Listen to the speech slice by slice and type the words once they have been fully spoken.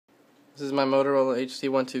This is my Motorola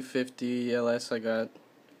HT1250 LS I got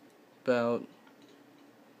about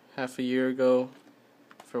half a year ago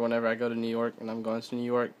for whenever I go to New York, and I'm going to New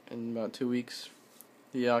York in about 2 weeks.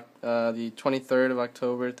 The 23rd of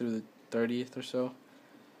October through the 30th or so.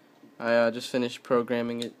 I just finished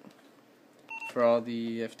programming it for all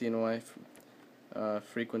the FDNY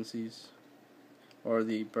frequencies, or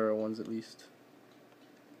the borough ones at least.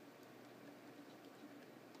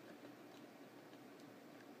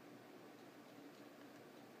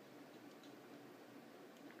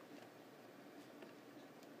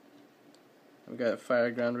 I've got a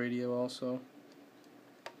fireground radio also.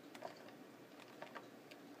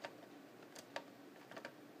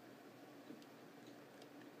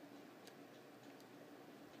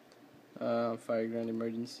 Fireground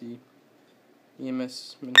emergency,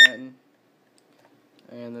 EMS Manhattan,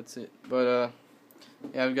 and that's it. But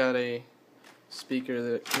yeah, I've got a speaker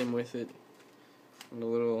that came with it, and a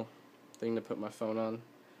little thing to put my phone on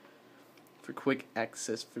for quick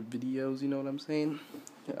access for videos, you know what I'm saying?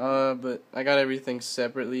 But I got everything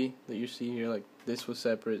separately that you see here. Like, this was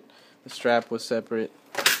separate, the strap was separate,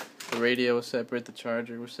 the radio was separate, the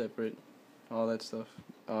charger was separate, all that stuff.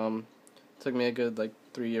 Took me a good like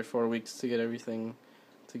 3 or 4 weeks to get everything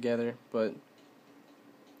together, but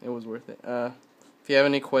it was worth it. If you have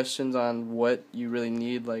any questions on what you really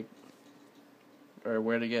need, like, or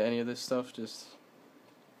where to get any of this stuff, just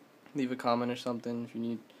leave a comment or something. If you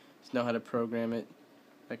need to know how to program it,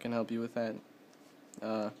 I can help you with that.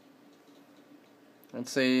 I'd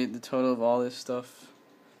say the total of all this stuff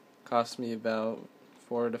cost me about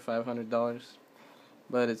 $400 to $500,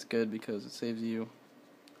 but it's good because it saves you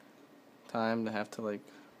time to have to like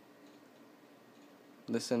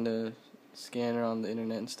listen to scanner on the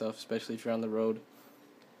internet and stuff, especially if you're on the road.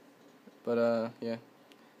 But yeah,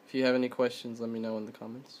 if you have any questions, let me know in the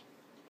comments.